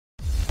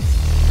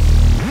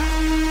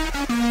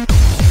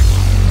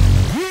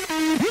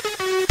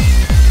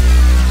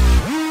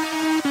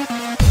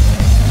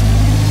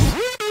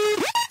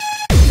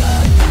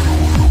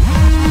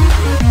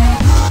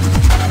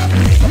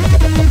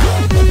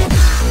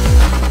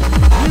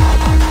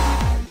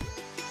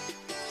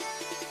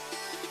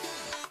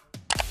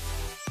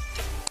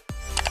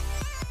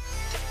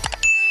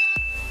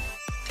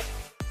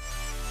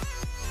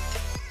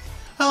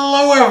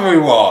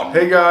everyone!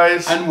 Hey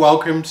guys! And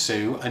welcome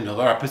to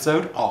another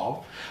episode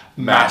of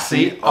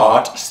Masse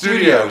Art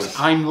Studios.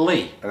 I'm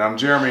Lee. And I'm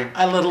Jeremy.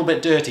 A little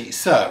bit dirty.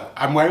 So,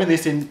 I'm wearing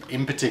this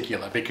in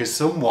particular because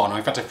someone, or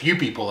in fact a few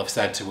people have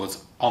said to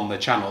us on the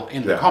channel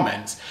in the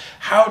comments,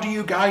 how do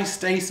you guys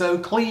stay so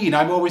clean?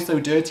 I'm always so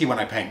dirty when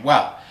I paint.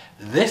 Well,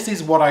 this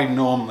is what I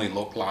normally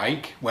look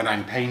like when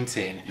I'm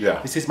painting.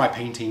 Yeah. This is my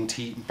painting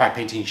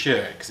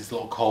shirt because it's a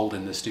little cold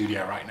in the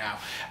studio right now,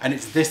 and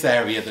it's this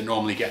area that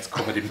normally gets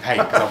covered in paint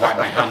because I wipe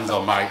my hands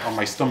on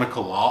my stomach a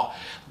lot.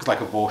 Looks like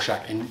a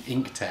Rorschach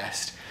ink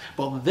test.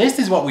 But this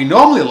is what we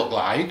normally look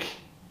like.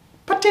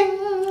 Pa-ting!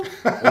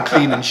 All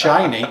clean and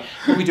shiny.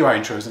 When we do our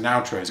intros and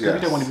outros because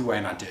we don't want to be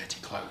wearing our dirty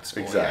clothes.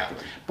 Exactly.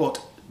 You.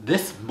 But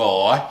this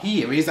boy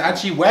here is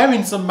actually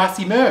wearing some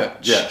Masse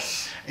merch.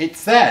 Yes. It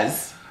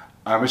says,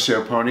 I'm a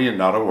show pony and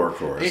not a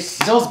workhorse.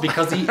 it does,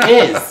 because he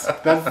is.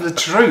 That's the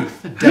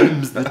truth.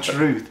 Dem's the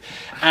truth.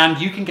 And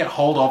you can get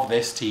hold of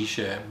this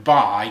t-shirt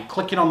by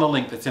clicking on the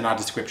link that's in our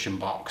description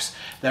box.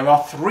 There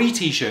are 3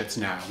 t-shirts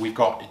now. We've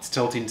got It's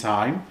Tilting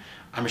Time,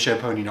 I'm a show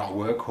pony, not a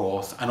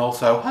workhorse, and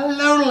also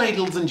Hello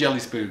Ladles and Jelly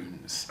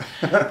Spoons.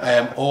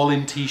 All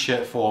in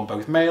t-shirt form,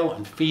 both male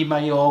and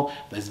female.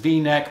 There's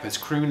V-neck, there's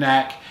crew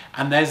neck,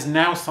 and there's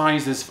now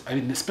sizes,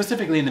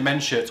 specifically in the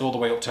men's shirts, all the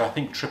way up to I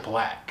think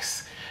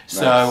XXX.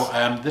 So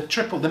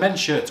the men's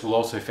shirts will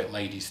also fit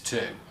ladies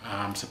too.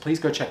 So please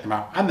go check them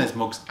out. And there's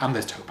mugs and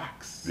there's tote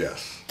bags.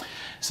 Yes.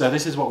 So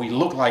this is what we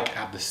look like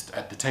at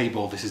the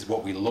table. This is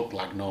what we look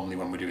like normally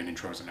when we're doing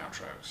intros and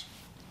outros.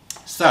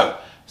 So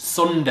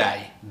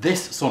Sunday,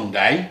 this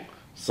Sunday.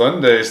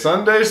 Sunday.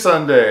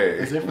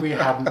 As if we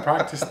hadn't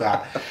practiced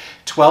that.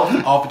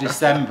 12th of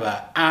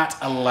December at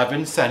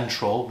 11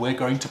 Central, we're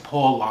going to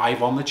pour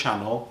live on the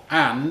channel,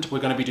 and we're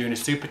going to be doing a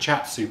Super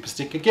Chat Super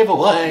Sticker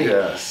giveaway.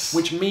 Yes.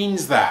 Which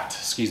means that,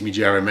 excuse me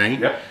Jeremy,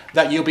 Yep.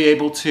 that you'll be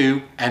able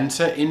to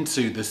enter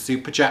into the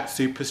Super Chat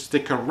Super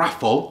Sticker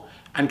raffle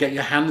and get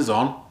your hands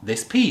on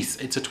this piece.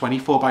 It's a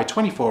 24 by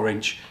 24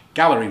 inch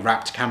gallery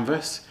wrapped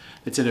canvas.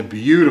 It's in a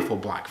beautiful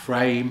black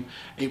frame.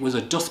 It was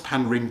a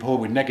dustpan ring pour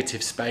with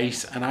negative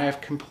space, and I have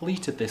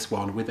completed this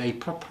one with a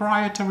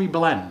proprietary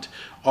blend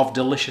of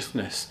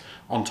deliciousness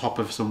on top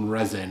of some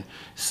resin.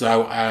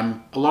 So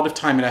a lot of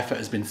time and effort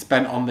has been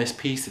spent on this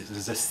piece.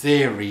 It's a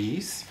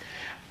series,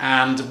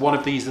 and one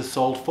of these is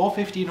sold for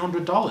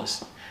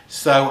 $1,500.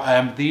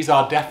 So these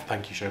are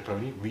thank you Show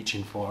Pony,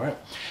 reaching for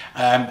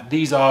it.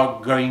 These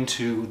are going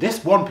to,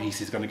 this one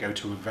piece is going to go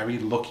to a very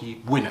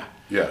lucky winner.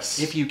 Yes.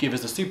 If you give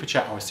us a super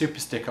chat or a super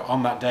sticker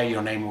on that day,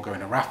 your name will go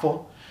in a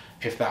raffle.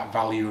 If that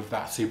value of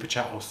that super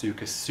chat or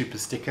super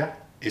sticker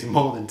is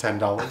more than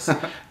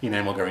 $10, your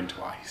name will go in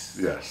twice.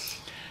 Yes.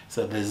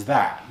 So there's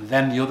that.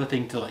 Then the other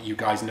thing to let you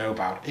guys know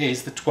about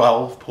is the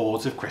 12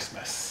 pours of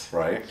Christmas.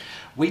 Right.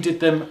 We did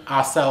them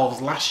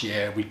ourselves last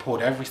year. We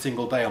poured every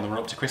single day on the run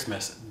up to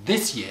Christmas.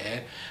 This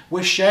year,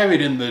 we're sharing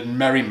in the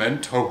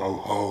merriment, ho ho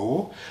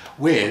ho,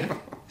 with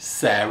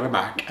Sarah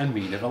Mack and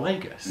Mina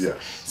Villegas.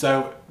 Yes.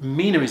 So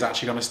Mina is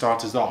actually going to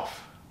start us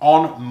off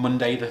on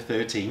Monday the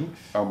 13th.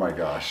 Oh my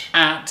gosh.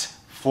 At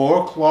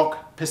 4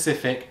 o'clock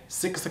Pacific,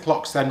 6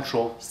 o'clock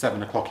Central,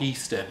 7 o'clock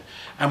Eastern.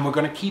 And we're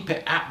going to keep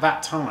it at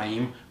that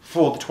time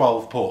for the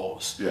 12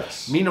 pours.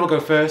 Yes. Mina will go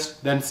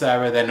first, then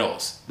Sarah, then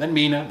us. Then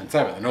Mina, then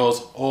Sarah, then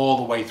us, all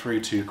the way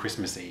through to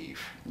Christmas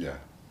Eve. Yeah.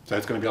 So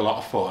it's going to be a lot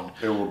of fun.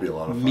 It will be a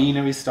lot of fun.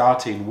 Mina is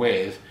starting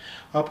with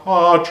a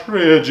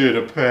partridge in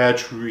a pear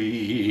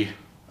tree.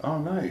 Oh,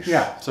 nice.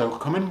 Yeah, so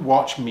come and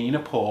watch Mina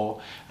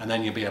pour, and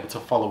then you'll be able to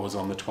follow us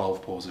on the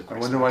 12 pours of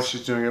Christmas. I wonder why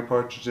she's doing a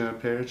partridge in a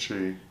pear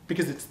tree.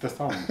 Because it's the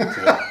song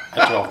to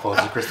a 12 pours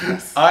of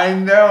Christmas. I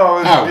know,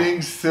 I was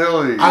being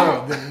silly.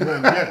 Oh,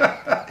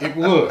 yeah, it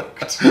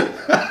worked.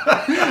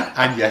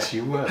 And yes,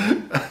 you were.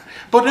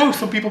 But no,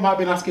 some people might have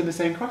been asking the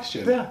same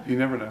question. Yeah, you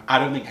never know. I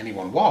don't think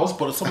anyone was,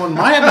 but someone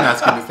might have been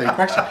asking the same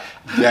question.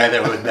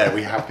 There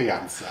we have the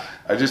answer.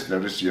 I just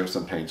noticed you have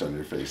some paint on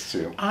your face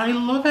too. I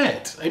love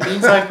it. It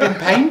means I've been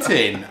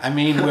painting. I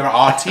mean, we're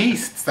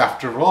artists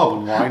after all,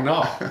 and why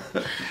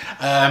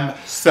not?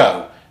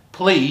 So,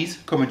 please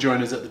come and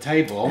join us at the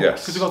table.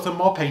 Yes. Because we've got some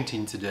more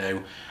painting to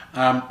do.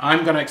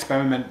 I'm going to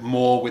experiment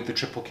more with the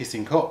triple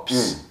kissing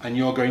cups. And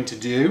you're going to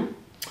do?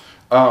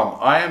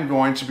 I am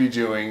going to be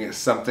doing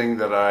something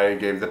that I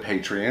gave the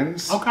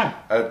Patreons. Okay.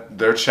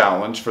 Their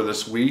challenge for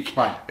this week.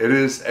 Right. It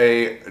is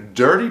a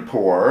dirty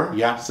pour.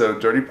 Yeah. So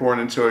dirty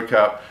pouring into a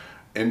cup,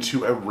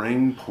 into a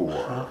ring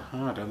pour.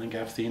 I don't think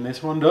I've seen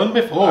this one done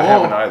before. I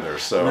haven't either.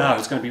 So no,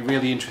 it's going to be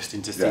really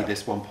interesting to see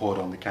this one poured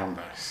on the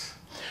canvas.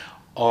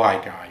 All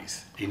right,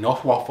 guys.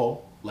 Enough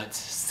waffle. Let's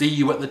see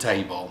you at the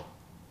table.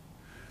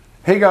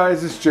 Hey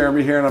guys, it's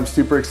Jeremy here, and I'm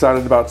super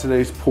excited about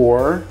today's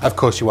pour. Of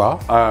course you are.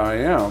 I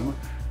am.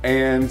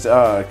 And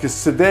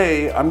because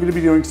today I'm going to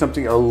be doing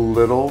something a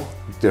little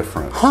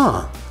different.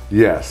 Huh.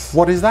 Yes.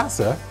 What is that,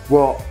 sir?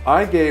 Well,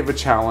 I gave a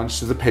challenge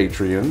to the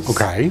Patreons.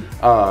 Okay.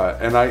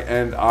 And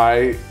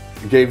I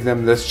gave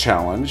them this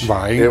challenge.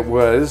 Right. It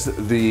was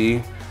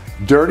the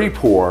dirty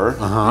pour.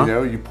 Uh-huh. You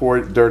know, you pour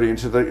it dirty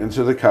into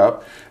the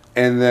cup,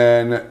 and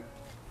then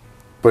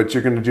but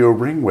you're going to do a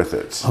ring with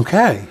it.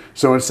 Okay.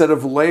 So instead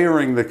of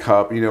layering the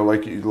cup, you know,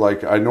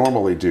 like I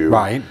normally do,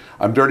 right,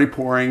 I'm dirty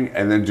pouring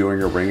and then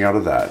doing a ring out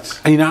of that.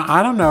 And you know,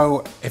 I don't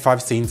know if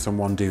I've seen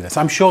someone do this.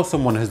 I'm sure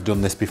someone has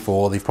done this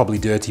before. They've probably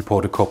dirty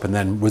poured a cup and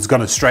then was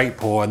going to straight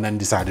pour and then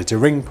decided to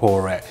ring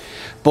pour it.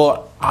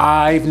 But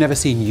I've never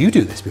seen you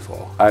do this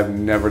before. I've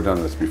never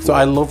done this before. So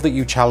I love that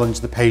you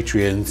challenged the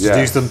Patreons to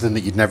do something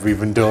that you'd never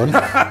even done.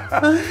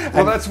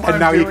 Well, that's why and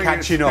now you're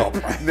catching up.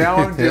 Now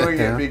I'm doing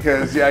it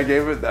because I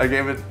gave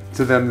it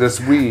to them this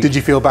week. Did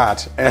you feel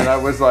bad? And I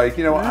was like,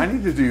 you know, I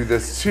need to do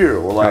this too.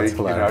 Like, you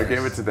know, I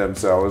gave it to them,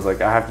 so I was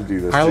like, I have to do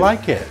this. I too.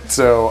 like it.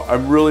 So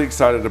I'm really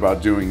excited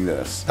about doing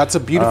this. That's a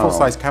beautiful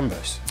size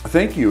canvas.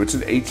 Thank you. It's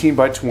an 18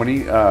 by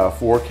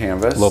 24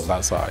 canvas. Love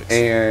that size.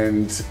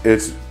 And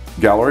it's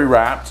gallery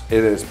wrapped.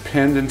 It is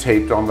pinned and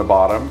taped on the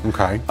bottom.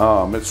 Okay.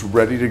 It's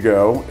ready to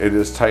go. It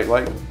is tight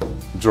like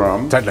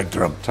drum. Tight like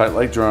drum. Tight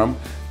like drum.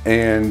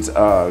 And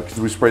because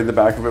we sprayed the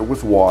back of it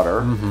with water.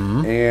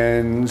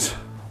 And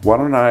why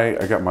don't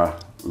I got my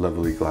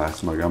lovely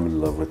glass mug. I'm in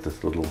love with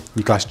this little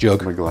your glass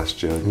jug. My glass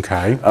jug.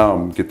 Okay.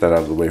 Get that out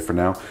of the way for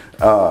now.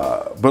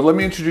 But let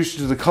me introduce you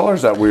to the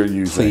colors that we're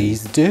using.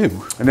 Please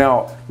do.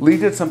 Now, Lee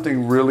did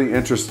something really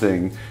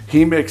interesting.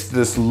 He mixed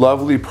this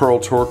lovely pearl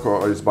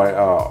turquoise by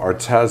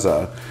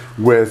Arteza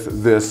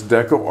with this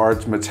Deco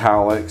Arts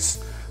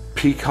Metallics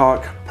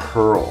Peacock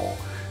Pearl.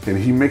 And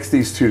he mixed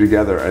these two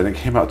together and it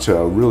came out to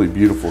a really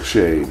beautiful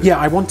shade. Yeah,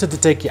 I wanted to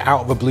take it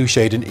out of a blue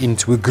shade and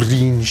into a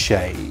green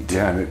shade.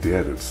 Yeah, and it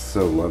did. It's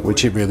so lovely.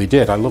 Which it really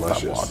did. I love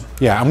that one.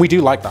 Yeah, and we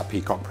do like that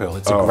Peacock Pearl.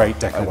 It's a great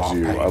Deco Art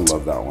paint. I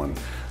love that one.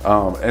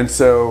 And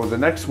so the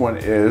next one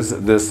is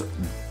this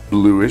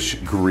bluish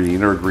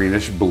green or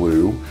greenish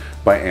blue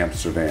by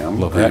Amsterdam.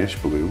 Love greenish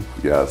blue.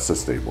 Yeah, it's a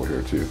staple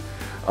here too.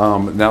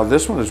 Now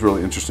this one is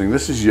really interesting.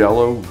 This is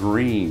yellow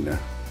green.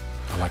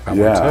 I like that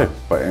one too.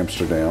 By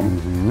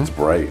Amsterdam. It's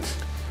bright.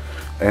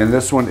 And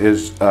this one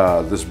is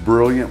this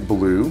brilliant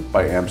blue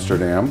by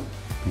Amsterdam.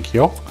 Thank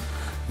you.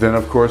 Then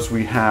of course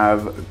we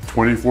have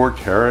 24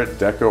 karat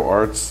Deco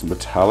Arts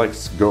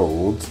Metallics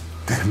Gold.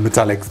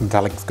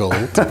 Metallics gold.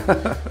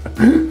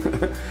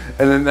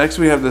 And then next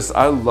we have this,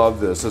 I love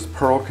this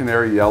Pearl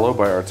Canary Yellow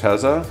by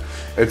Arteza.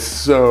 It's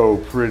so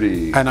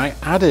pretty. And I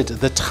added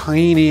the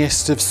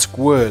tiniest of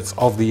squirts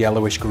of the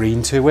yellowish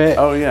green to it.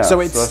 Oh yeah. So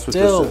it's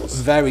still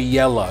very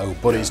yellow,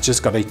 but it's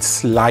just got a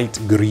slight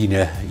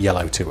greener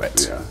yellow to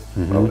it. Yeah,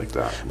 I like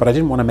that. But I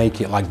didn't want to make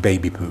it like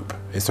baby poop.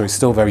 So it's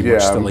still very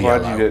much still yellow.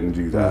 I'm glad you didn't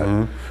do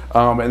that.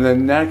 And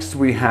then next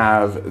we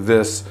have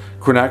this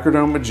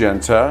quinacridone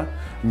magenta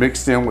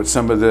mixed in with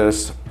some of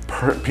this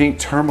pink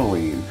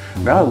tourmaline.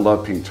 Now I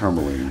love pink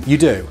tourmaline. You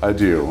do? I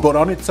do. But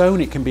on its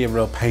own it can be a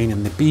real pain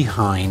in the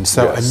behind.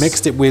 So I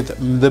mixed it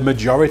with, the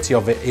majority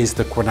of it is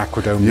the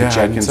quinacridone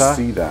magenta. I can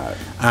see that.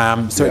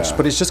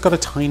 But it's just got a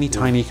tiny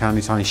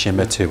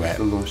shimmer to it.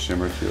 A little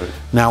shimmer to it.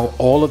 Now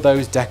all of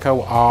those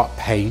Deco Art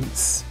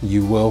paints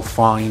you will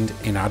find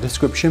in our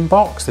description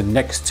box, and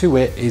next to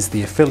it is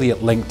the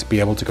affiliate link to be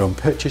able to go and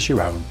purchase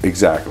your own.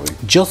 Exactly.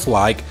 Just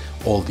like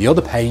all the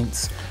other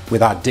paints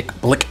with our Dick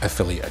Blick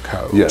affiliate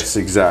code. Yes,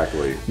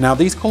 exactly. Now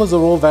these colors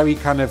are all very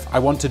kind of, I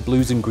wanted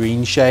blues and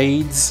green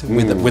shades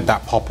with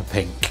that pop of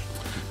pink.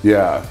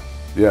 Yeah,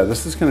 yeah,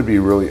 this is going to be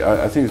really,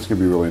 I think it's going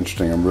to be really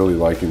interesting. I'm really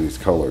liking these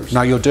colors.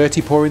 Now you're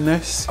dirty pouring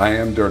this? I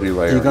am dirty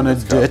layering. You're going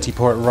to dirty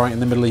pour it right in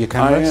the middle of your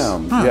canvas? I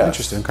am, yes.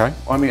 Interesting, okay.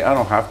 I mean, I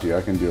don't have to,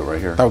 I can do it right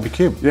here. That would be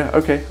cute. Yeah,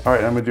 okay, all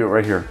right, I'm going to do it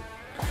right here.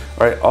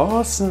 All right,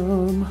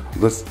 awesome.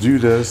 Let's do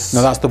this.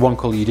 Now that's the one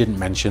color you didn't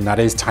mention, that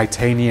is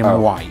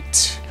titanium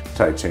white.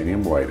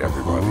 Titanium white,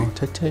 everybody. Oh,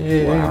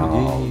 titanium.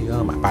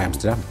 Wow. By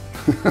Amsterdam.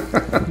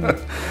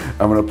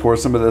 I'm going to pour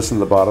some of this in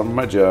the bottom of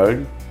my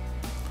jug.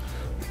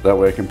 That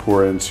way I can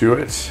pour into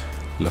it.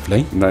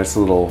 Lovely. Nice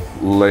little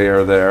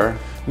layer there.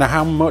 Now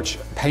how much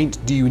paint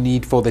do you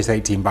need for this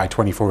 18 by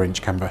 24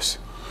 inch canvas?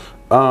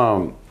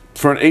 For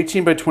an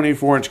 18 by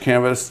 24 inch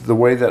canvas, the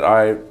way that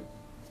I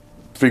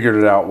figured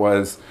it out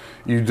was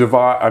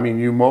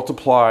you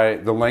multiply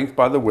the length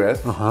by the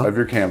width of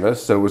your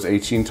canvas, so it was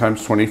 18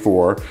 times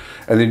 24,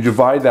 and then you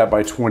divide that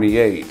by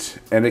 28,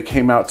 and it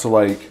came out to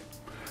like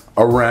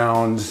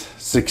around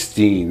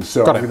 16.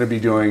 So I'm going to be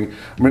doing,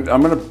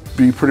 I'm going to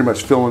be pretty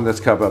much filling this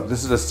cup up.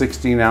 This is a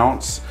 16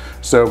 ounce,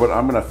 but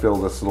I'm going to fill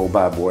this little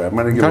bad boy. I'm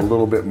going to give a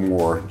little bit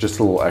more, just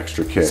a little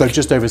extra kick. So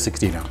just over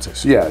 16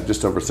 ounces? Yeah,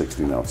 just over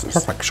 16 ounces.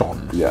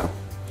 Perfection. Yeah.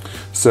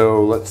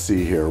 So let's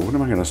see here. What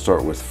am I going to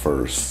start with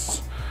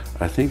first?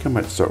 I think I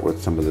might start with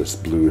some of this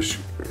bluish,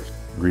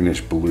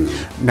 greenish blue.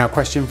 Now,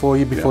 question for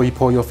you before you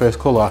pour your first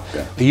color.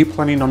 Yeah. Are you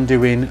planning on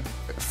doing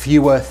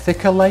fewer,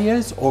 thicker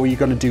layers, or are you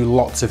going to do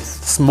lots of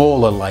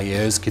smaller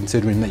layers,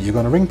 considering that you're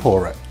going to ring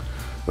pour it?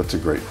 That's a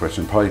great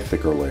question. Probably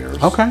thicker layers.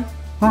 Okay.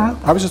 All right.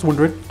 I was just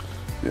wondering.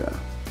 Yeah.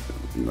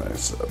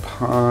 Nice up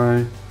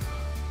high.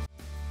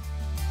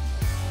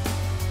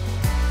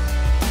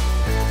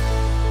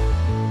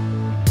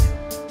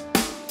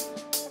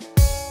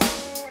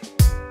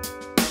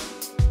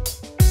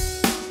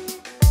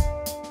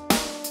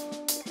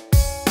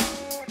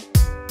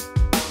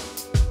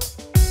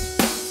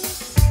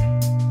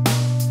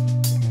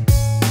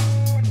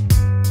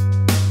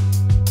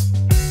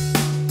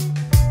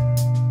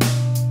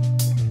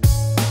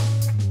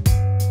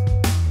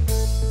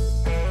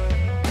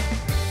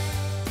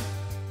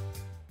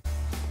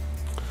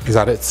 Is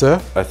that it, sir?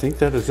 I think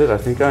that is it. I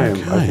think I am.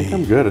 I think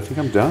I'm good. I think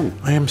I'm done.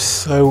 I am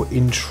so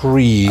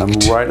intrigued.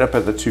 I'm right up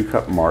at the 2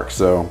 cup mark.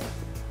 So,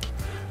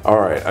 all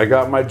right, I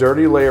got my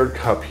dirty layered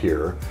cup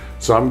here.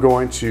 So I'm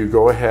going to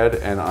go ahead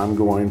and I'm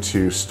going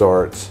to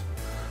start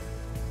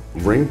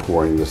ring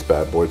pouring this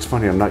bad boy. It's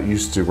funny, I'm not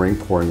used to ring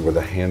pouring with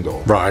a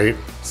handle. Right.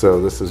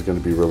 So this is going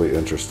to be really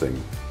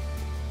interesting.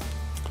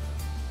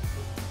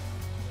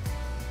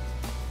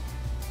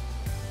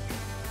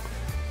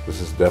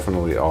 This is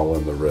definitely all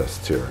in the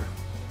wrist here.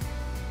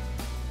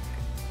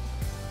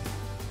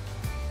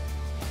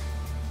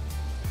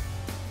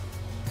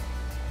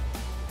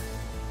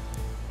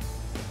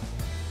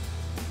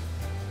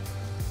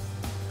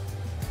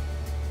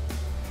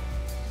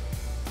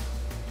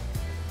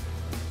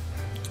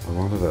 A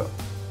lot of the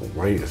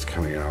white is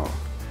coming out.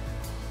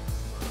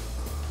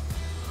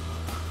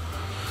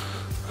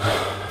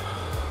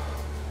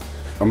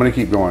 I'm gonna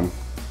keep going.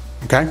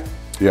 Okay.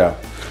 Yeah.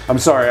 I'm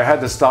sorry, I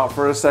had to stop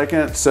for a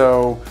second.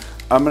 So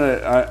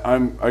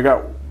I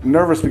got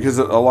nervous because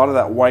a lot of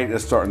that white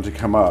is starting to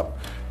come up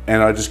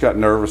and I just got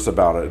nervous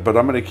about it, but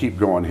I'm gonna keep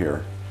going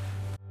here.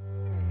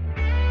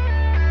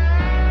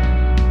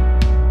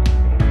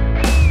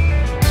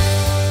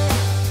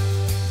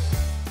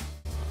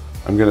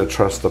 I'm gonna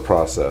trust the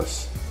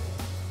process.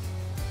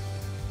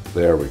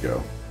 There we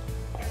go.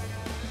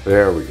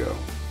 There we go.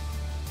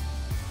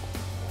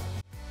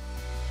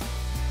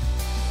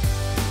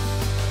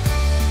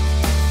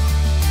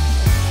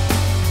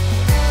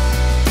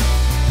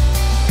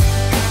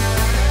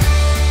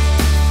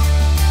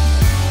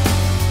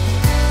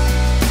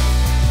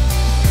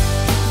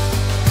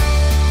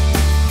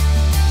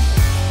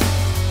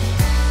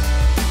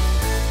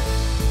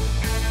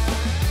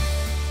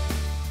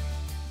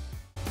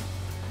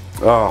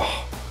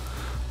 Oh,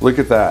 look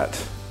at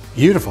that.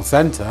 Beautiful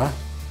center.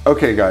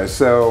 Okay guys,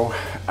 so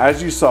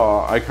as you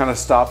saw, I kind of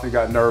stopped and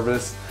got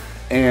nervous,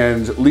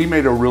 and Lee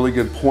made a really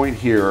good point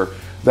here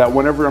that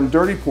whenever I'm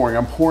dirty pouring,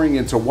 I'm pouring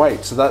into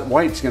white. So that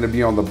white's gonna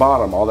be on the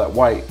bottom, all that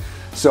white.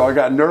 So I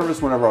got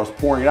nervous whenever I was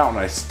pouring it out and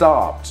I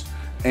stopped.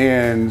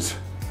 And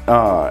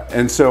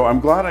so I'm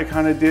glad I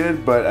kind of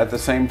did, but at the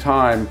same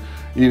time,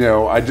 you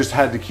know, I just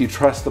had to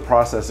trust the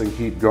process and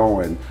keep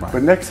going. Right.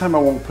 But next time I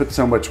won't put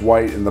so much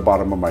white in the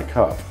bottom of my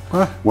cup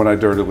when I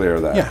dirty layer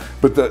that. Yeah.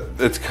 But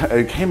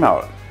it came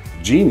out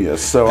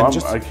genius, so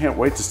I can't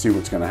wait to see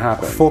what's going to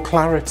happen. For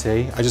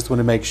clarity, I just want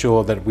to make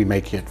sure that we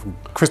make it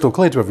crystal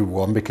clear to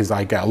everyone, because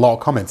I get a lot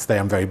of comments today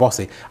I'm very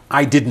bossy.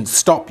 I didn't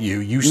stop you,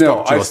 you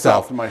stopped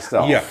yourself. No, I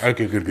stopped myself. Yeah,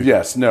 okay, good.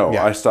 Yes, no,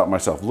 I stopped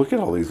myself. Look at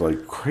all these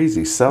like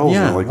crazy cells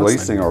and like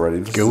lacing already.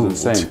 This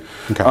is insane.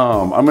 Okay.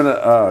 I'm going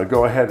to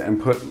go ahead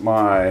and put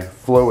my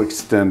flow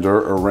extender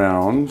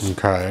around.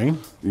 Okay.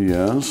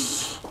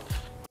 Yes.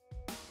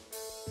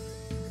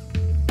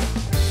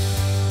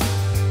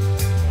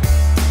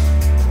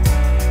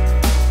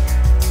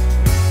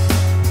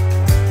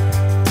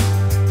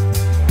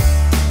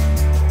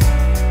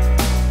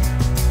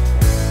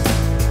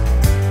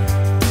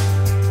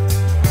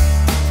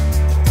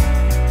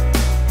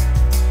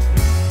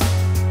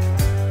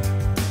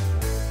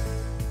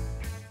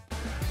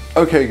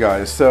 Okay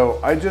guys, so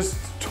I just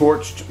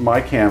torched my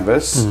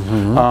canvas,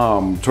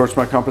 torched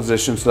my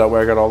composition, so that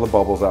way I got all the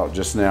bubbles out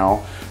just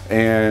now,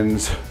 and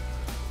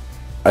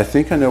I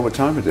think I know what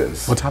time it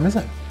is. What time is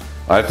it?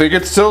 I think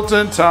it's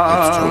tilting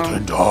time. It's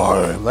tilting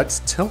time. Let's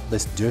tilt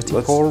this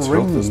dirty pour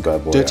ring, this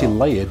bad boy dirty out.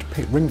 layered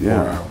ring pour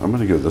out. I'm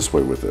gonna go this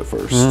way with it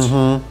first.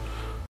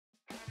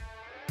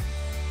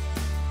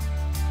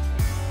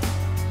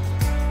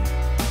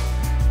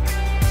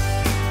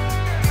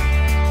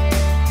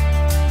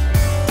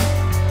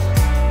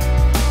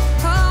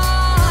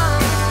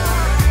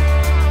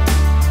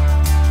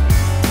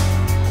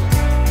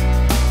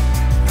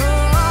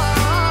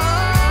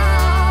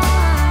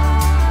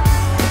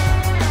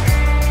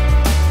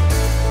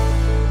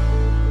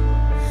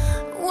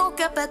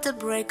 At the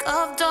break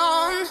of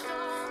dawn,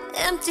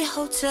 empty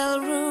hotel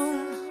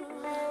room.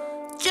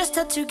 Just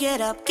had to get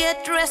up,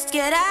 get dressed,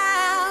 get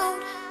out,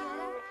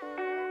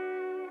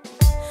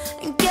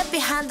 and get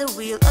behind the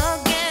wheel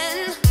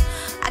again.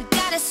 I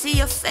gotta see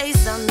your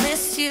face, I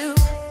miss you,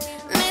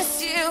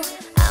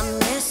 I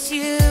miss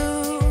you.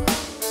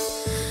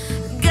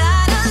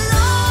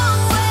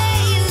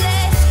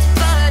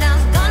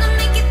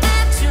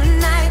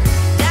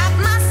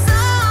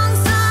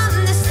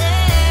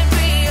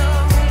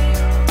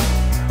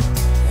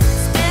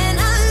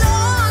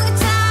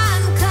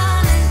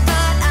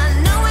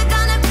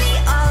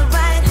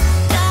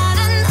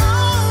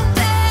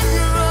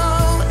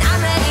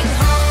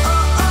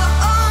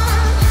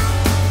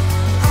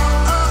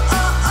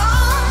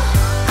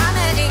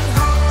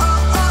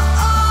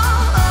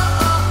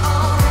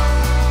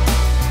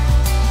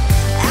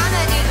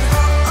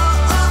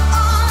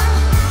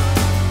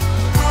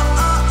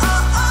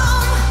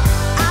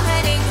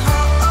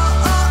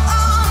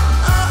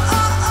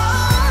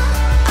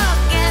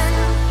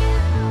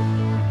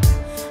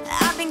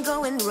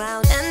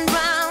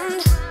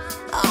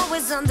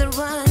 On the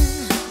run,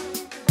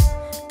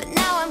 but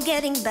now I'm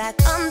getting back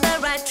on the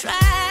right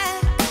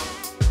track.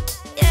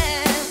 Yeah.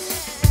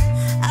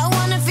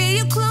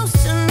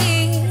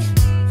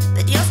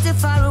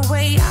 far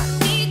away. I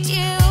need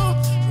you,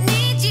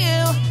 need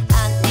you,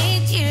 I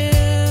need you.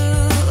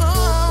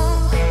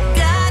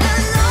 Got a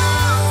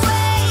long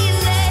way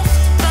left,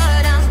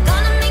 but I'm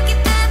gonna make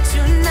it there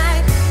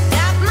tonight.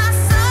 Got my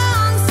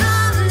songs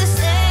on the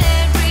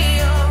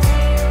stereo.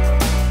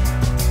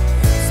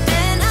 It's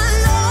been a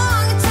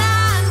long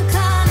time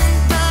coming,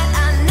 but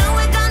I know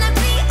we're gonna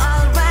be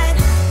alright.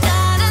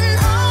 Got an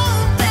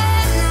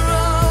open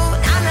road,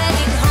 I'm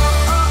heading home.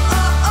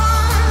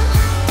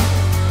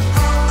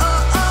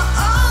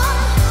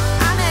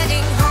 I'm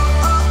heading home. I'm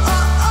heading home.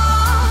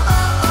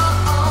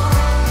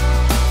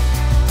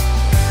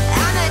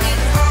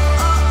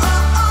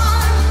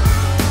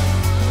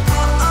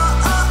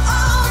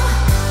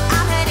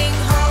 I'm heading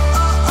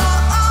home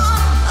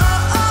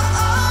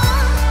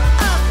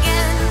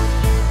again.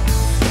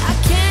 I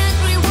can't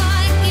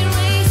rewind,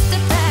 erase the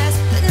past,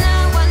 but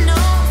now I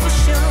know for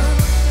sure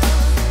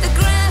the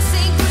grass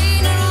ain't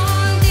greener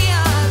on the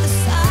other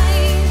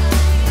side.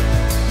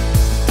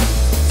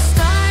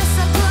 Stars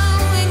are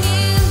glowing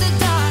in the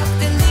dark,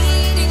 they're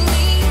leading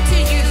me to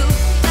you.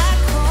 Back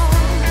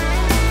home,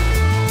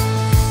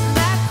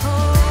 back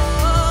home.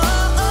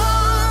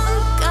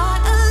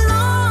 Got a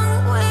long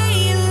way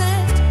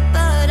left,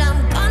 but I'm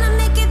gonna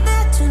make it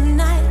there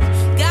tonight.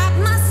 Got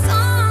my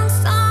songs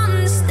on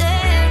the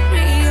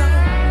stereo.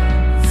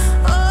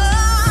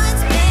 Oh,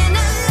 it's been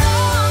a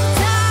long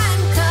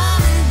time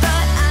coming,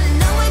 but I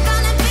know we're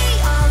gonna be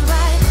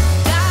alright.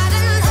 Got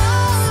an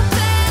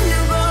open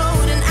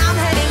road, and I'm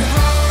heading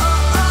home.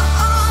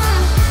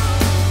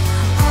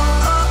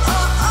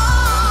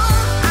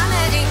 I'm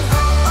heading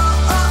home.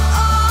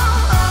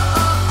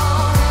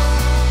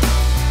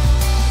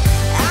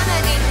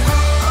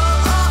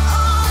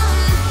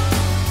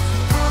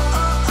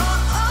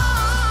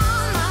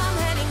 I'm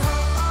heading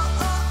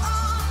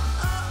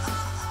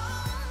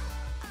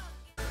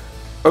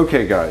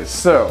Okay guys,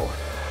 so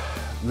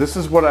this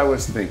is what I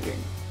was thinking.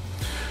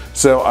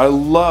 So I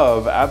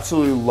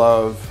absolutely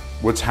love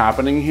what's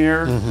happening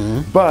here,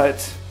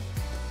 but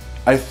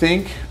I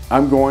think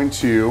I'm going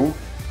to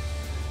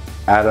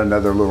add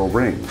another little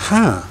ring.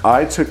 Huh.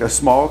 I took a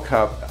small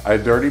cup, I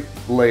dirty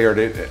layered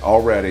it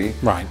already.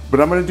 Right.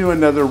 But I'm gonna do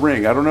another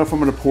ring. I don't know if I'm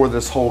gonna pour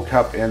this whole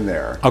cup in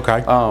there.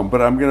 Okay.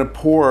 But I'm gonna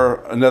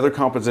pour another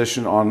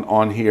composition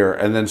on here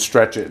and then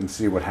stretch it and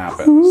see what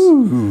happens.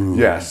 Ooh.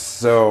 Yes,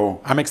 so.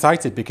 I'm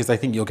excited because I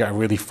think you'll get a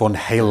really fun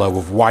halo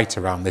of white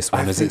around this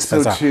one I as think it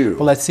spins so out. too.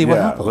 Well, let's see what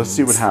Yeah, happens. let's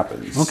see what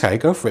happens. Okay,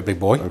 go for it, big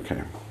boy.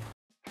 Okay.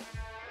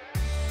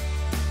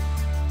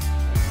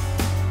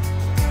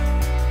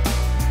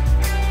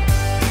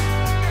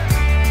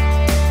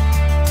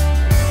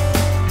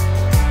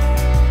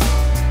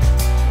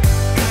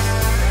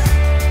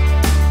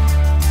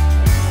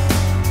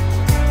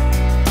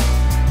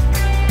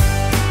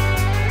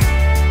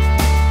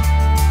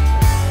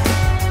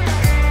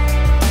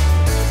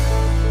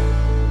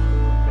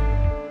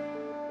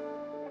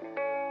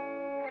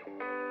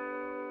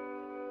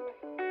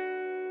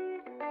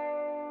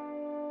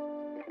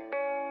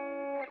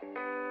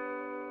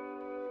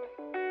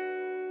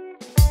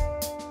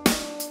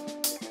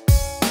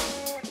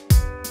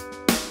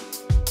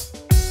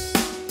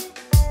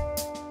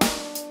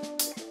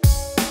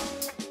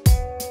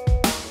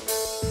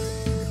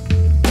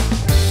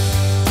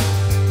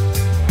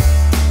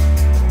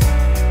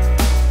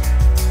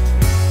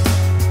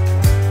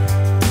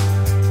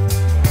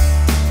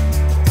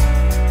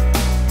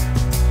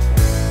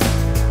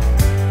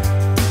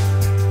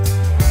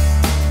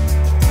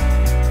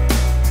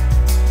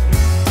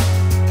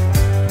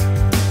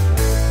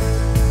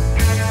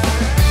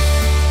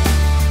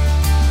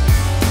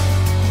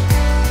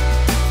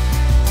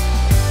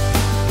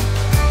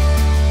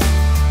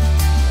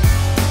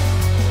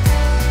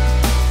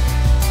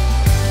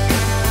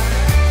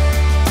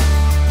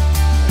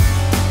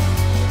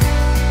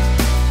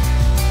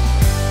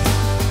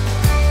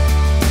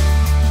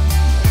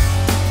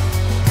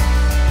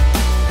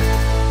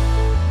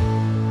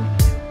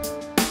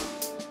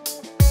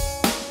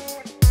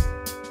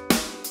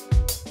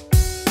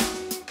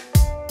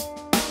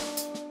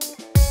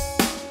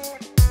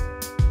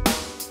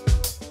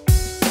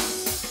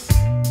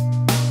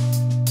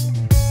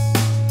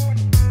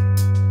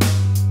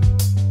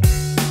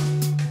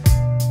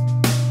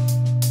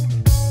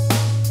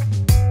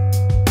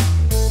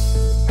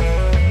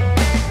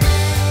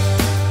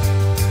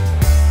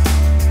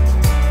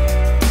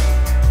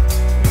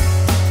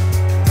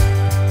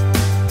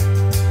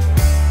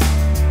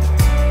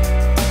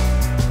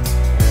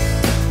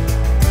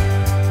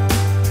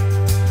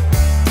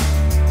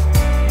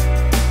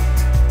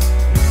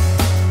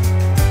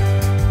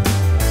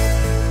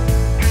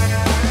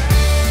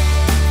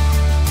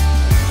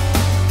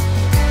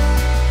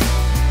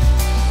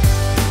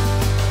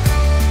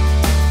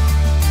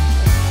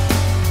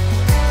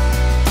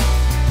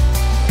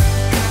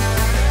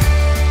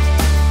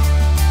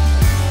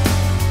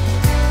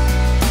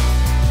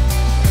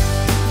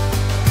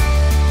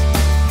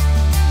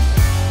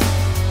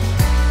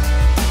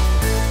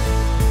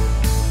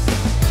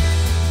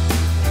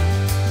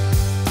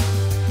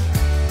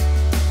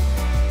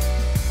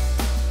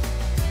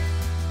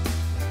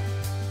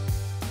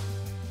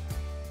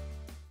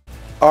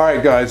 All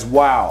right, guys,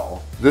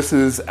 wow. This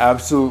is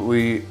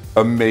absolutely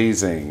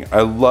amazing.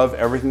 I love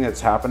everything that's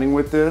happening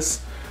with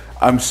this.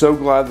 I'm so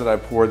glad that I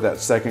poured that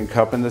second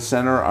cup in the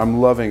center. I'm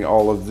loving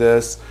all of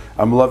this.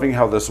 I'm loving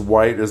how this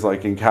white is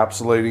like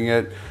encapsulating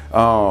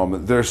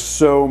it. There's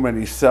so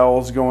many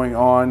cells going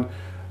on.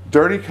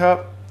 Dirty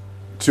cup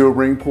to a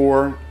ring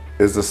pour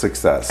is a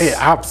success. It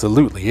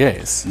absolutely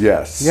is.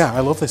 Yes. Yeah, I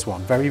love this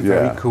one. Very,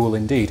 very cool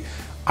indeed.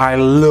 I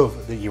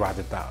love that you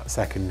added that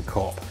second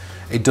cup.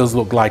 It does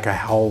look like a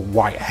whole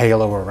white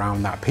halo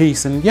around that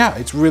piece, and yeah,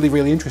 it's really,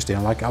 really interesting. I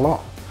like it a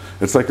lot.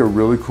 It's like a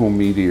really cool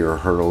meteor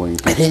hurtling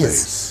through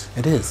space.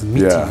 It is.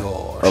 Meteor I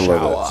shower.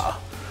 love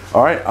it.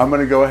 All right, I'm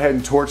going to go ahead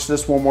and torch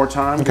this one more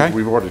time. Okay.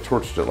 We've already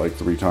torched it like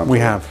 3 times. We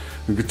have.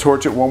 We could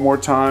torch it one more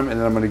time, and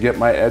then I'm going to get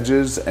my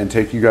edges and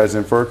take you guys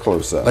in for a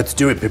close-up. Let's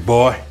do it, big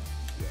boy.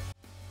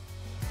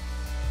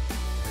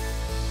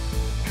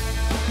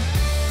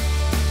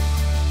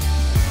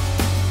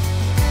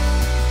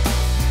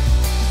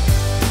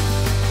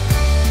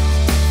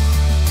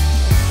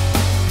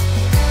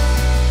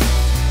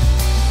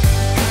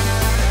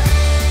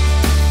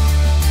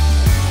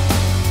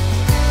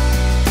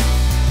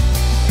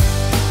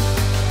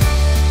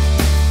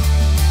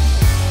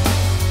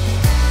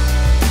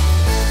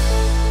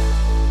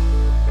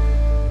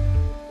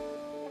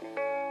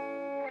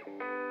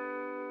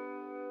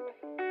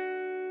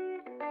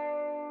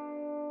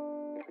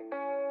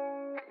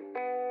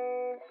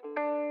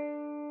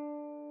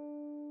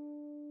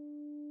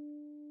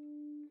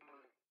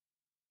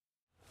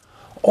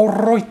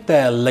 Alright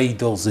there,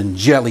 ladles and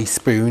jelly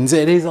spoons,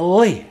 it is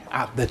Lee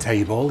at the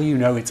table. You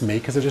know it's me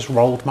because I just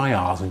rolled my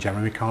R's and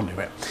Jeremy can't do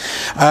it.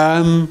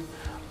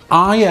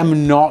 I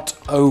am not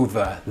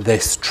over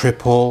this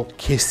triple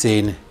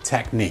kissing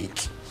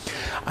technique.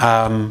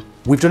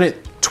 We've done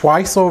it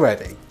twice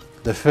already.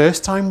 The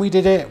first time we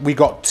did it, we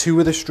got 2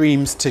 of the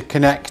streams to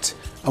connect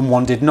and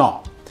 1 did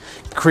not,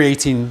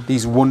 creating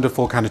these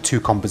wonderful kind of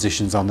 2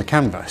 compositions on the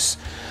canvas.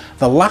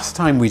 The last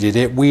time we did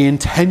it, we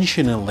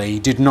intentionally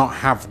did not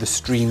have the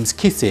streams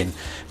kissing.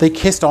 They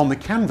kissed on the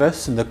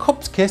canvas and the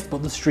cups kissed,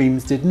 but the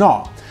streams did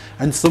not.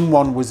 And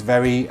someone was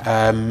very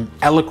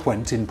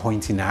eloquent in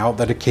pointing out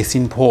that a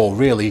kissing pour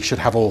really should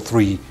have all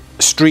 3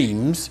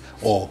 streams,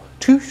 or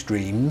 2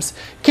 streams,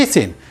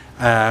 kissing.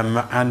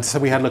 And so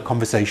we had a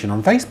conversation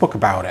on Facebook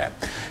about it.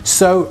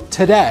 So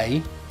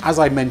today, as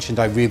I mentioned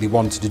I really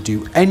wanted to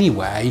do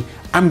anyway,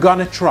 I'm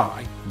gonna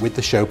try, with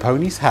the show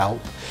pony's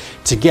help,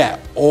 to get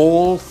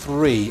all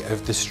 3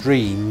 of the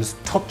streams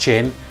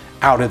touching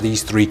out of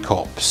these 3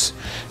 cups.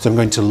 So I'm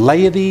going to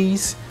layer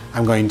these,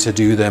 I'm going to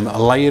do them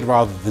layered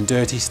rather than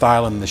dirty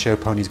style, and the show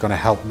pony's going to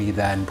help me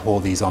then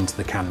pour these onto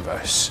the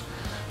canvas.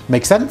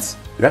 Make sense?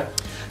 Yeah.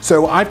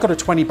 So I've got a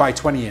 20 by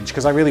 20 inch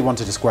because I really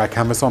wanted a square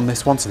canvas on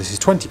this one, so this is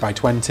 20 by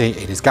 20,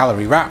 it is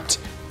gallery wrapped.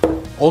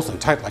 Also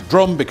tight like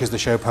drum because the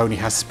show pony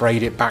has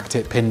sprayed it, backed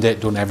it, pinned it,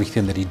 done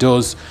everything that he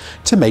does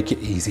to make it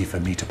easy for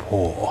me to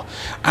pour.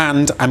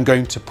 And I'm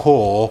going to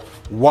pour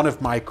 1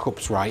 of my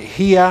cups right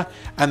here,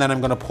 and then I'm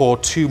going to pour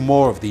 2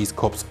 more of these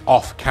cups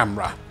off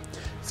camera.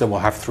 So we'll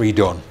have 3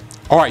 done.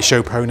 All right,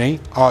 show pony,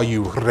 are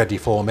you ready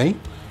for me?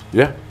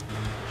 Yeah.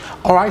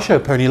 All right, show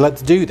pony,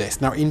 let's do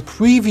this. Now, in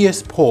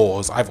previous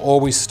pours, I've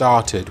always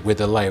started with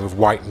a layer of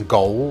white and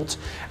gold,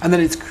 and then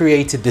it's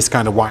created this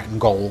kind of white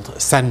and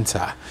gold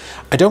center.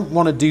 I don't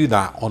want to do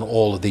that on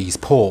all of these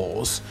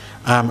pours,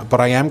 but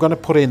I am going to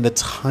put in the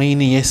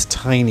tiniest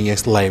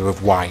layer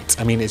of white.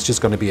 I mean, it's just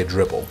going to be a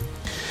dribble.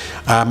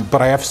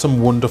 But I have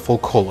some wonderful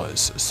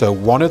colors. So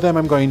one of them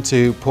I'm going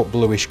to put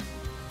bluish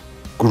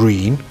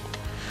green.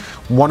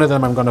 One of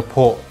them I'm going to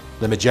put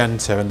the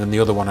magenta, and then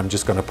the other one I'm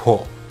just going to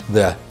put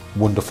the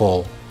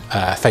wonderful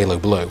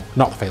phthalo blue.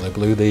 Not the phthalo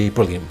blue, the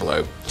brilliant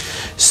blue.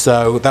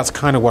 So that's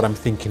kind of what I'm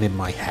thinking in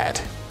my head.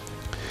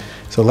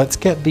 So let's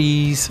get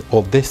these,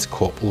 or this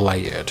cup,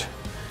 layered.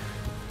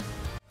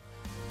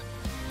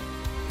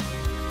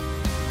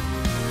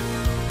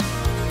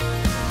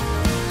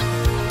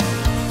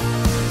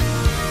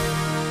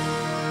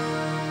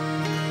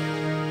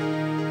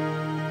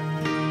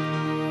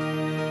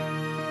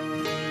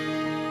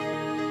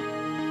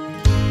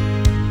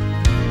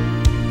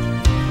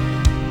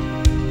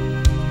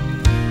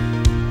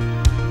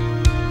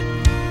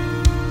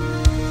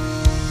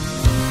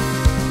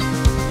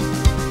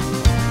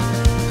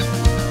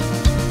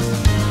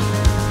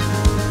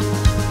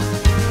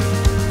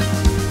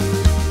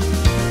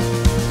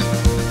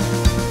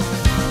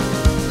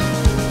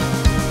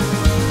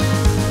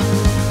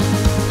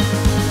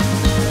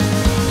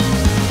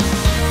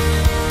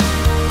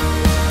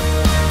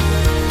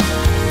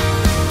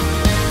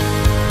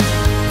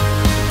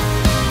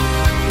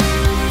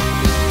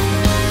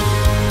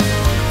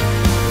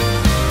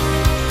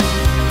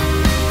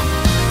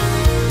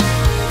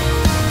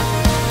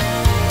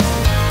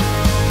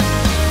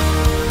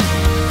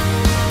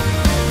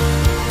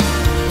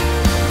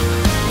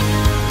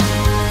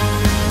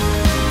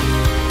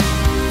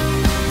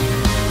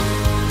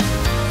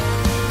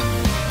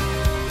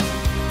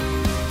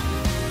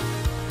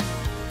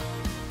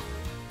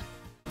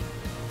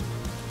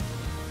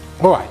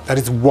 All right, that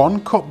is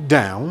 1 cup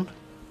down,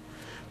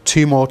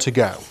 2 more to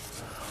go.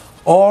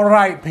 All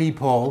right,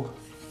 people.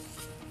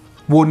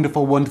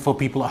 Wonderful, wonderful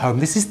people at home.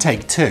 This is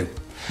take 2.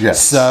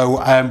 Yes.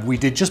 So we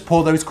did just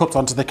pour those cups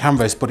onto the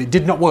canvas, but it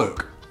did not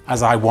work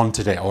as I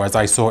wanted it or as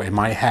I saw it in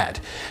my head.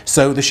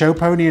 So the show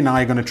pony and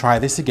I are going to try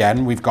this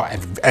again. We've got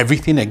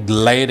everything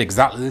layered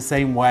exactly the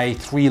same way,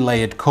 3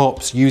 layered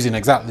cups using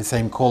exactly the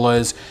same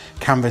colours,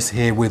 canvas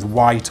here with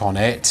white on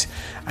it.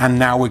 And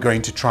now we're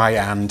going to try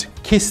and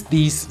kiss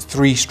these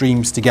 3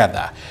 streams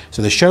together.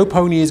 So the show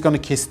pony is going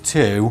to kiss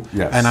 2,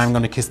 yes, and I'm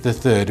going to kiss the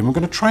 3rd, and we're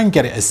going to try and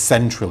get it as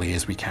centrally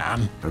as we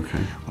can.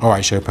 Okay. All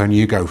right, show pony,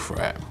 you go for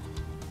it.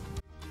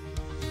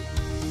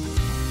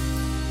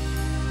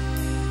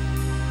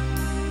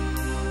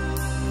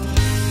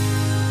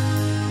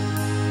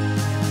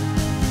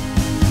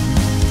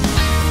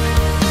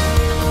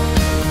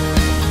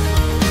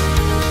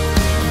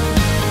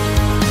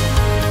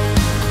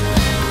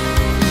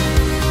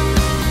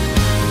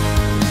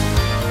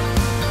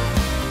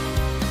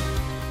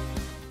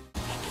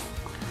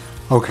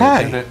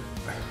 Okay.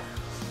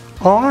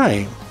 All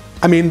right.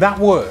 I mean, that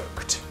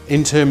worked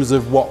in terms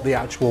of what the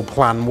actual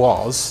plan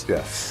was.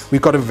 Yes.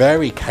 We've got a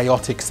very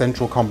chaotic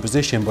central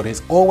composition, but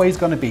it's always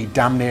going to be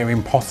damn near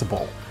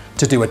impossible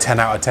to do a 10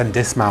 out of 10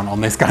 dismount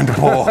on this kind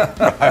of wall.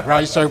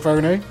 Right, show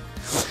pony?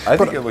 I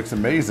think it looks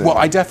amazing. Well,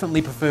 I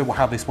definitely prefer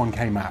how this one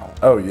came out.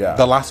 Oh, yeah.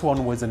 The last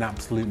one was an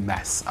absolute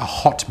mess, a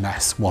hot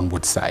mess, one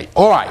would say.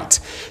 All right,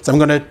 so I'm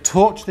going to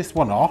torch this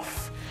one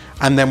off,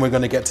 and then we're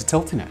going to get to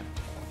tilting it.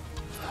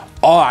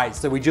 All right,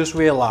 so we just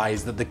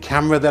realized that the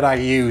camera that I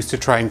used to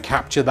try and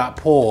capture that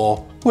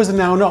pour was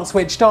now not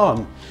switched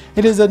on.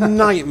 It is a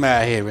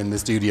nightmare here in the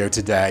studio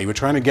today. We're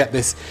trying to get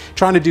this,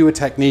 trying to do a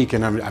technique,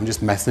 and I'm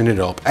just messing it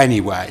up.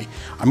 Anyway,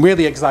 I'm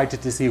really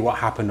excited to see what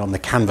happened on the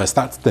canvas.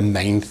 That's the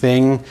main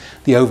thing.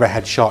 The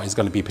overhead shot is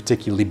going to be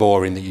particularly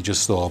boring that you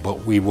just saw,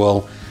 but we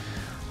will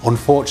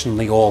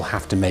unfortunately all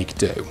have to make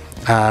do.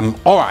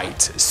 All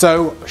right,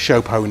 so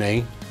show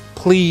pony,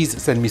 please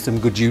send me some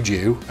good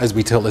juju as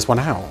we tilt this one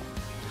out.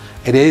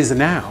 It is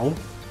now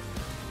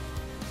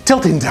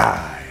tilting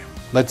time.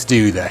 Let's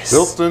do this.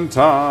 Tilting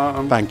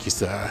time. Thank you,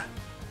 sir.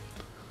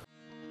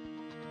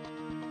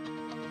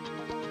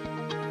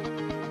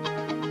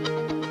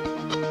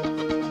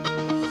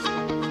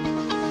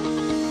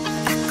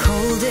 I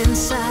cold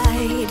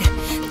inside,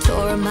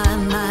 tore my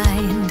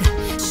mind,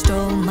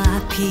 stole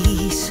my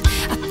peace.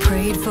 I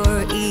prayed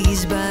for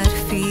ease but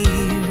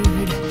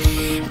feared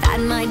that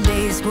my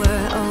days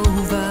were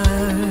over.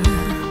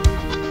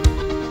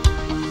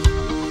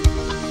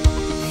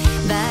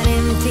 That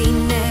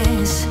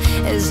emptiness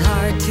is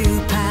hard to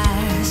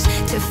pass.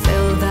 To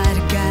fill that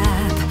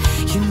gap,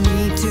 you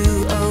need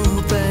to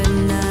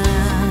open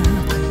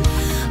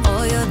up.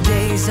 All your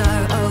days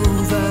are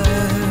over,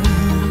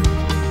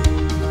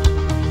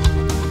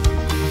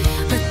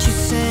 but you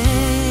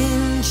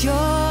sent your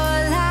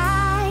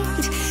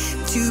light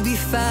to be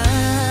found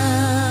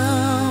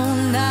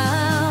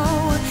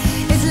now.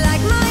 It's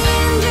like my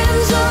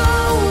engines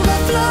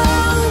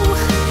overflow,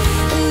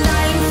 and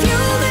I'm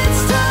fueled,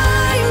 it's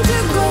time to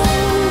go.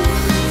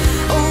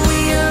 Oh, we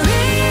are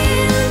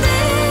in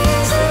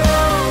this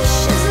rush,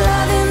 it's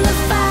love in the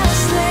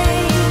fast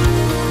lane.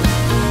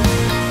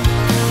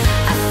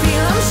 I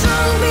feel I'm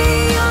strong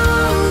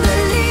beyond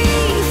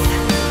belief,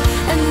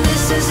 and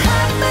this is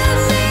happening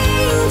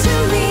to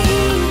me.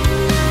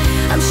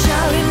 I'm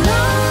shouting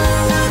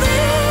over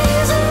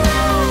this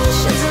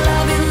rush, it's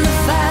love in the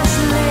fast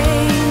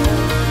lane.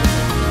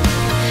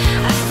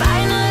 I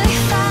finally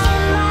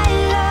found my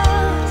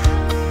love.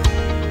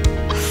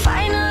 I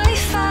finally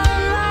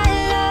found my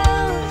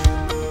love.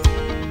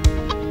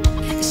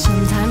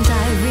 Sometimes I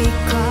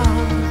recall,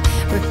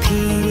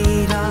 repeat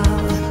it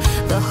all,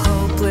 the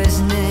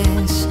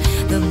hopelessness,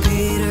 the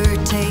bitter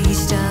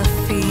taste of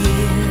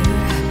fear,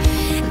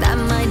 that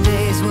my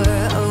days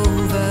were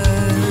over.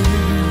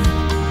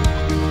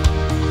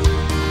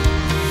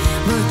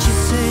 But you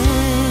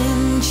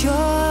sent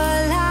your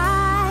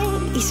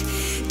light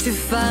to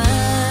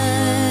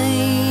find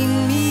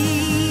me.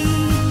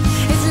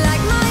 It's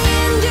like my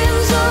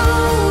engines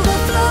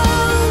overflow,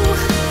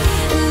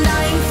 and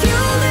I'm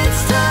fueled,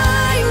 it's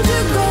time to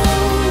go.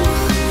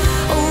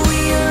 Oh, we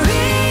are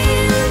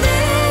in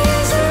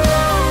this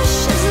rush,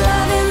 it's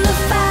love in the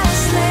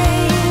fast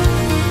lane.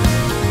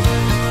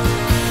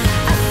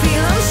 I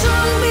feel I'm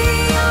strong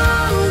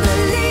beyond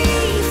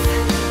belief,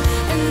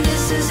 and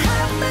this is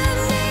happening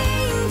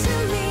to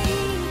me.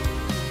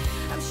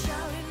 I'm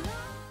shouting.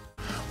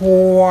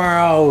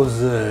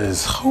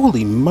 Wowzers,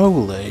 holy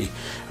moly.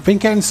 I've been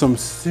getting some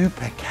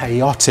super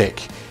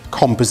chaotic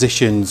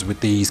compositions with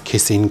these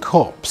kissing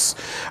cups,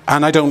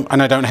 and I don't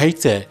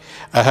hate it.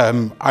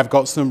 I've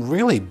got some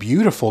really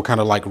beautiful kind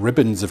of like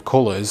ribbons of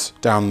colors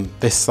down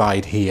this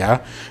side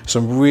here,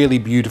 some really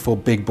beautiful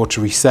big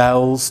buttery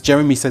cells.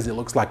 Jeremy says it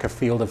looks like a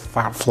field of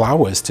fat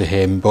flowers to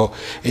him, but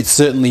it's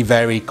certainly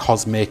very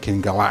cosmic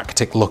and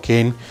galactic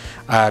looking.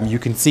 You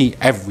can see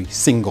every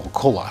single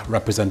color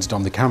represented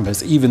on the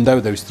canvas, even though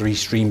those 3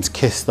 streams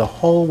kiss the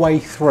whole way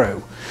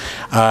through.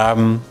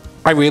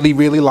 I really,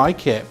 really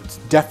like it. It's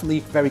definitely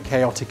very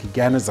chaotic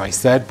again, as I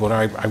said, but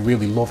I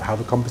really love how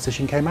the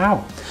composition came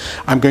out.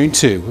 I'm going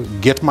to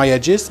get my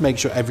edges, make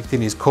sure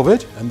everything is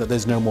covered and that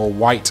there's no more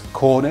white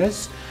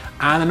corners.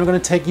 And then I'm going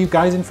to take you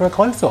guys in for a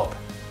close-up.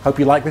 Hope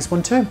you like this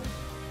one too.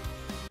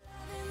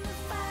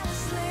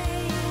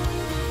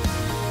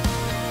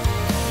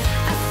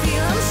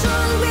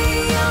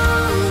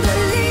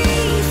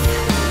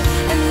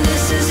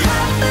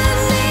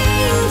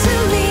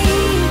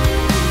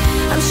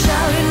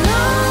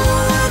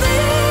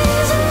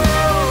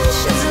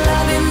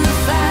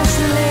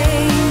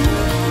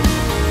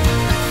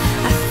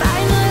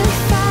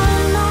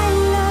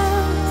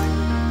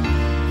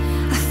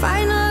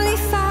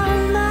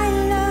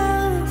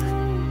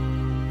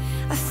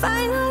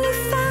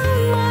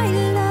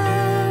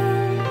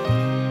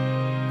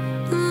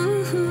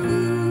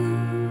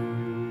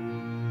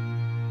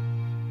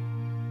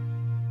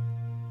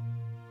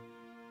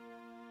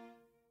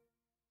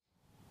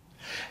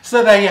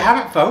 So there you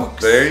have it,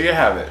 folks. There you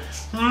have it.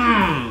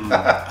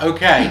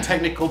 Okay,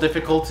 technical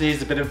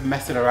difficulties, a bit of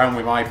messing around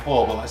with my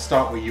pour, but let's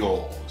start with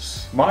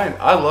yours. Mine,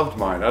 I loved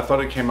mine. I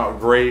thought it came out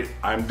great.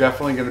 I'm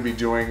definitely going to be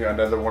doing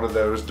another one of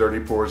those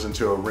dirty pours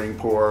into a ring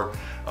pour.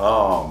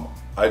 I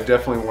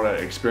definitely want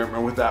to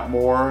experiment with that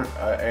more,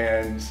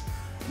 and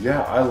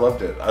yeah, I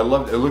loved it. I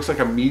loved it. It looks like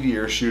a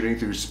meteor shooting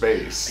through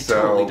space. It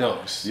totally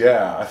does.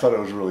 Yeah, I thought it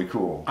was really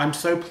cool. I'm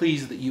so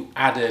pleased that you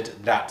added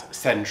that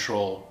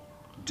central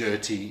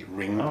dirty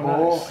ring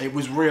pour. Nice. It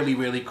was really,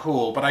 really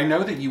cool, but I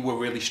know that you were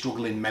really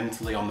struggling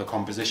mentally on the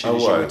composition I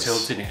as you were was.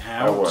 tilting it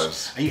out. I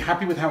was. Are you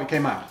happy with how it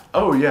came out?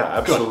 Oh yeah,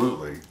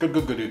 absolutely.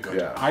 Good.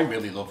 Yeah. I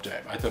really loved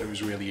it. I thought it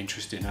was really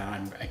interesting and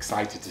I'm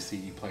excited to see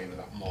you play with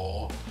that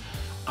more.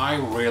 I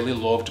really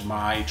loved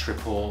my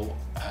triple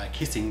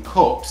kissing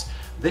cups.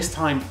 This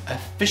time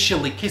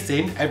officially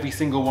kissing, every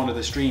single one of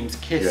the streams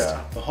kissed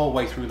the whole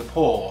way through the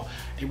pour.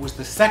 It was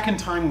the second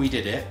time we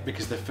did it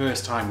because the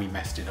first time we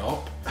messed it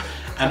up.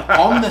 And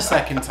on the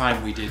second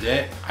time we did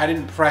it, I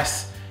didn't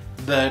press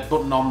the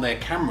button on the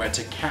camera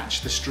to catch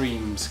the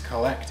streams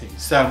collecting.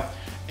 So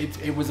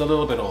it was a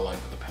little bit all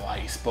over the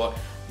place, but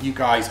you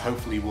guys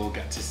hopefully will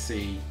get to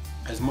see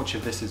as much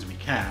of this as we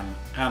can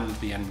and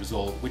the end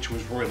result, which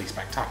was really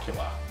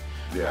spectacular.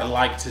 Yeah. I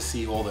like to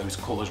see all those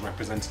colours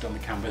represented on the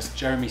canvas.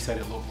 Jeremy said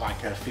it looked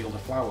like a field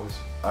of flowers.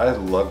 I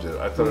loved it.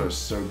 I thought it was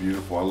so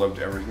beautiful. I loved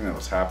everything that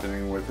was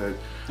happening with it.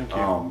 Thank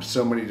you.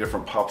 So many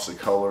different pops of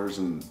colors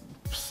and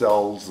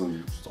cells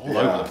and It's all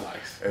over the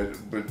place.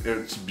 But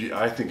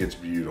I think it's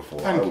beautiful.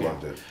 Thank I you.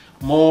 loved it.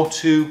 More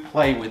to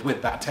play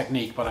with that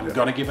technique, but I'm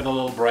gonna give it a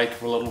little break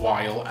for a little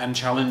while and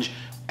challenge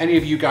any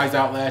of you guys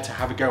out there to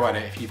have a go at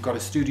it. If you've got a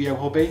studio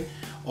hobby,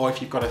 or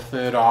if you've got a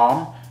third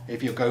arm,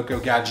 if you're Go-Go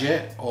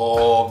Gadget,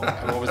 or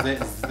what was it,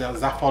 the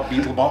Zaphod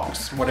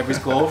Beetlebox, whatever it's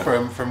called,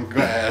 from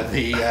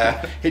the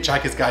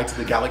Hitchhiker's Guide to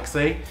the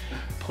Galaxy,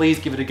 please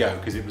give it a go,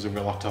 because it was a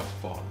real lot of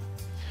fun.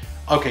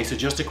 Okay, so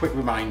just a quick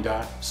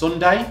reminder,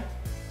 Sunday,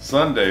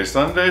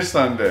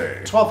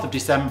 12th of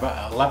December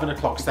at 11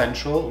 o'clock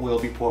Central, we'll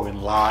be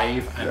pouring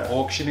live and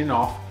auctioning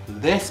off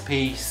this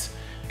piece,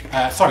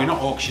 sorry,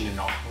 not auctioning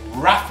off,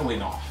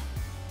 raffling off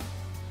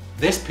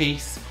this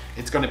piece.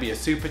 It's going to be a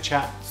Super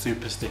Chat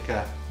Super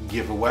Sticker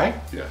giveaway.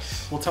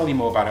 Yes. We'll tell you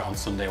more about it on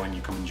Sunday when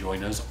you come and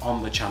join us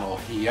on the channel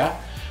here.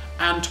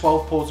 And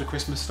 12 Pours of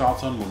Christmas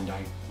starts on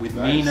Monday with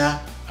Mina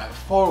at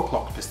 4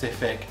 o'clock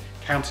Pacific,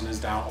 counting us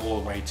down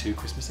all the way to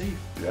Christmas Eve.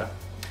 Yeah.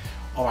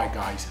 All right,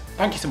 guys,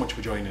 thank you so much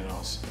for joining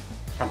us.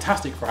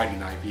 Fantastic Friday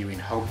night viewing,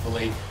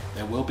 hopefully.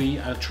 There will be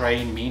a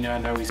train. Mina, I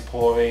know, is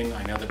pouring.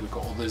 I know that we've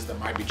got others that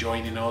might be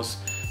joining us.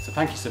 So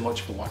thank you so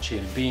much for watching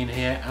and being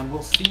here, and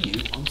we'll see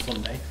you on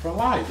Sunday for a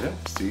live. Yeah.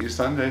 See you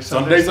Sunday.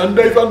 Sunday.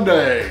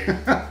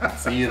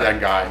 See you then,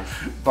 guys.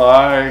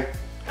 Bye.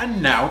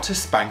 And now to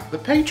spank the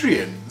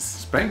Patreons.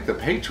 Spank the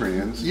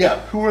Patreons? Yeah.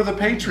 Who are the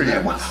Patreons?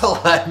 Yeah,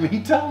 well, let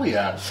me tell you.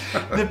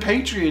 The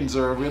Patreons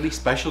are a really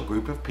special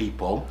group of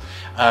people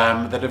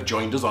that have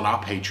joined us on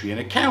our Patreon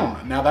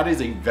account. Now, that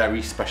is a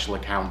very special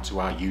account to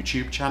our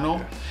YouTube channel.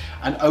 Yeah.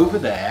 And over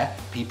there,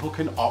 people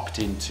can opt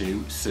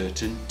into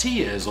certain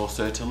tiers or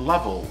certain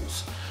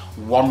levels.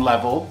 One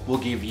level will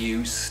give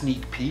you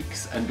sneak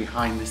peeks and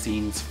behind the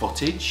scenes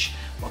footage,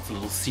 lots of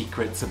little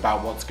secrets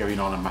about what's going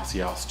on in Masse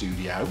Art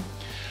Studio.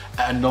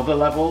 At another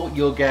level,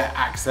 you'll get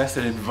access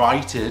and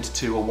invited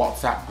to a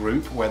WhatsApp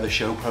group where the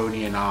show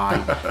pony and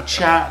I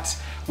chat,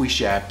 we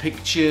share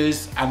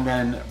pictures, and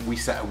then we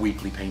set a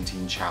weekly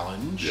painting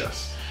challenge.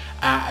 Yes.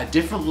 At a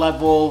different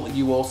level,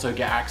 you also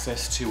get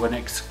access to an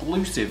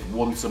exclusive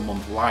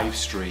once-a-month live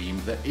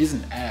stream that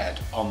isn't aired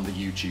on the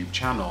YouTube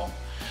channel.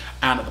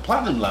 And at the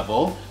platinum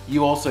level,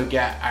 you also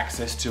get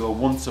access to a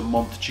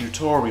once-a-month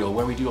tutorial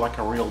where we do like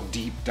a real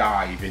deep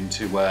dive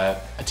into a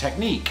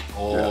technique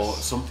or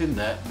something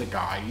that the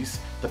guys,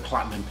 the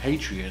platinum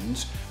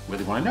Patreons,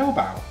 really want to know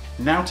about.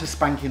 Now to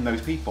spanking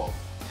those people.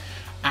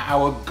 At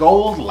our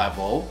gold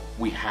level,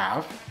 we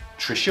have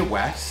Trisha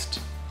West,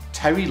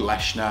 Terry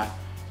Leshner,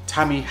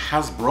 Tammy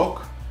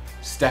Hasbrook,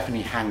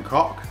 Stephanie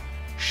Hancock,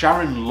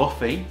 Sharon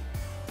Luffy,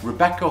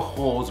 Rebecca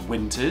Hawes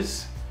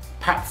Winters,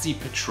 Patsy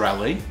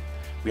Petrelli,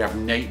 we have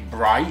Nate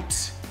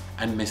Bright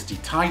and Misty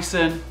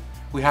Tyson,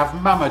 we have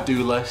Mama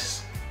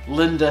Doulis,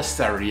 Linda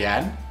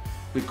Serien,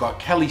 we've got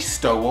Kelly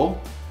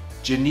Stowell,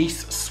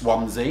 Janice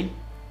Swansea,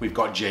 we've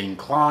got Jane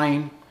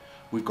Klein,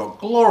 we've got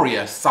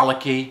Gloria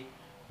Salaki,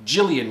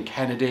 Gillian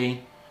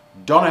Kennedy,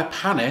 Donna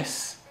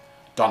Panis,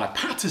 Donna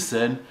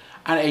Patterson,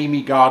 and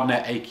Amy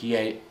Gardner,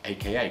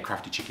 aka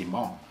Crafty Chicken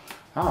Mom.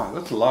 Oh,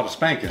 that's a lot of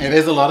spanking. It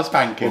is a lot of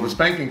spanking. Well, the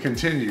spanking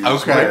continues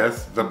Okay.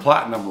 with the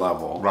platinum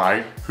level.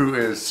 Right. Who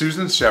is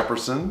Susan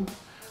Shepperson,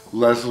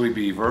 Leslie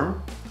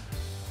Beaver,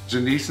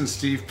 Janice and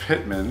Steve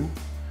Pittman,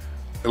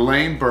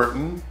 Elaine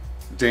Burton,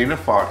 Dana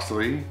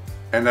Foxley,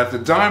 and at the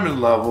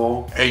diamond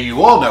level, Hey,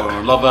 you all know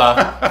and love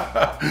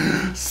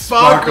her.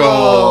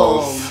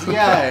 Sparkles!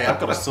 Yay, I've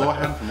got a sore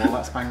hand from all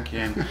that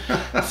spanking.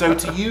 So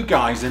to you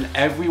guys and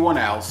everyone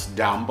else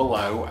down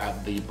below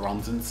at the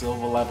bronze and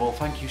silver level,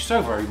 thank you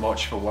so very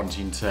much for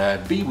wanting to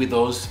be with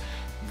us,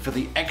 for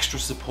the extra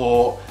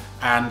support,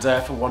 and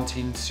for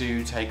wanting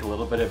to take a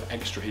little bit of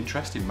extra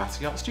interest in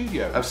Masse Art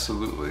Studio.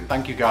 absolutely.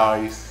 Thank you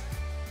guys.